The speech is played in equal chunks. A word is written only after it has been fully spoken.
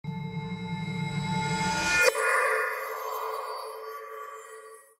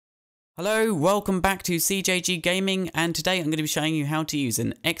Hello, welcome back to CJGGaming, and today I'm going to be showing you how to use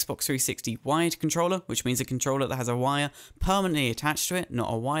an Xbox 360 wired controller, which means a controller that has a wire permanently attached to it,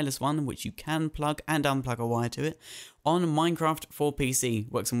 not a wireless one, which you can plug and unplug a wire to it, on Minecraft for PC.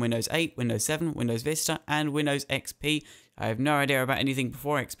 Works on Windows 8, Windows 7, Windows Vista, and Windows XP. I have no idea about anything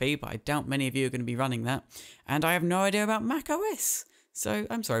before XP, but I doubt many of you are going to be running that. And I have no idea about Mac OS, so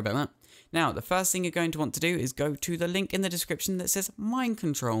I'm sorry about that. Now, the first thing you're going to want to do is go to the link in the description that says Mind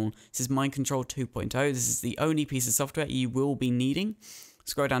Control. This is Mind Control 2.0. This is the only piece of software you will be needing.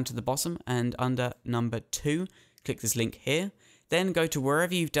 Scroll down to the bottom and under number 2, click this link here. Then go to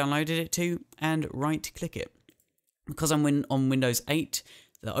wherever you've downloaded it to and right-click it. Because I'm on Windows 8,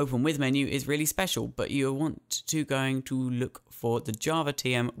 the Open With menu is really special, but you want to look for the Java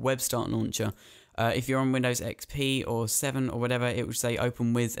TM Web Start Launcher. If you're on Windows XP or 7 or whatever, it will say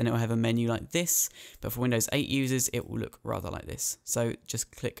Open With and it will have a menu like this. But for Windows 8 users, it will look rather like this. So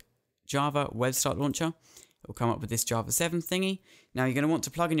just click Java Web Start Launcher. It will come up with this Java 7 thingy. Now you're going to want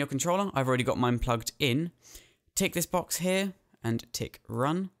to plug in your controller. I've already got mine plugged in. Tick this box here and tick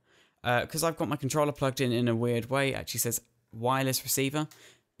Run. Because I've got my controller plugged in a weird way, it actually says wireless receiver.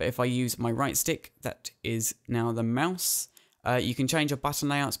 But if I use my right stick, that is now the mouse. You can change your button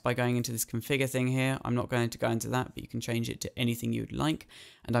layouts by going into this configure thing here. I'm not going to go into that, but you can change it to anything you'd like.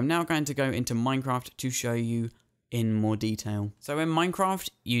 And I'm now going to go into Minecraft to show you in more detail. So in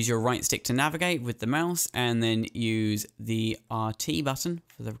Minecraft, use your right stick to navigate with the mouse, and then use the RT button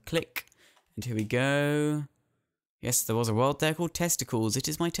for the click. And here we go. Yes, there was a world there called Testicles. It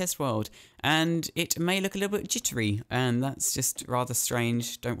is my test world. And it may look a little bit jittery, and that's just rather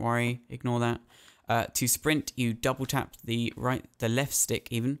strange. Don't worry, ignore that. To sprint, you double tap the left stick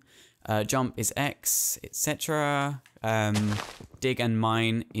even. Jump is X, etc. Dig and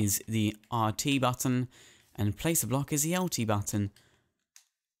mine is the RT button, and place a block is the LT button.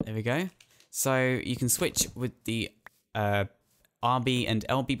 There we go. So you can switch with the RB and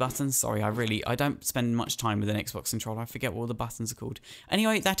LB buttons. Sorry, I don't spend much time with an Xbox controller. I forget what all the buttons are called.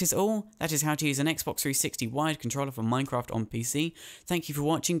 Anyway, that is all. That is how to use an Xbox 360 wired controller for Minecraft on PC. Thank you for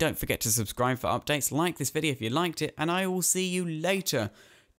watching. Don't forget to subscribe for updates. Like this video if you liked it, and I will see you later.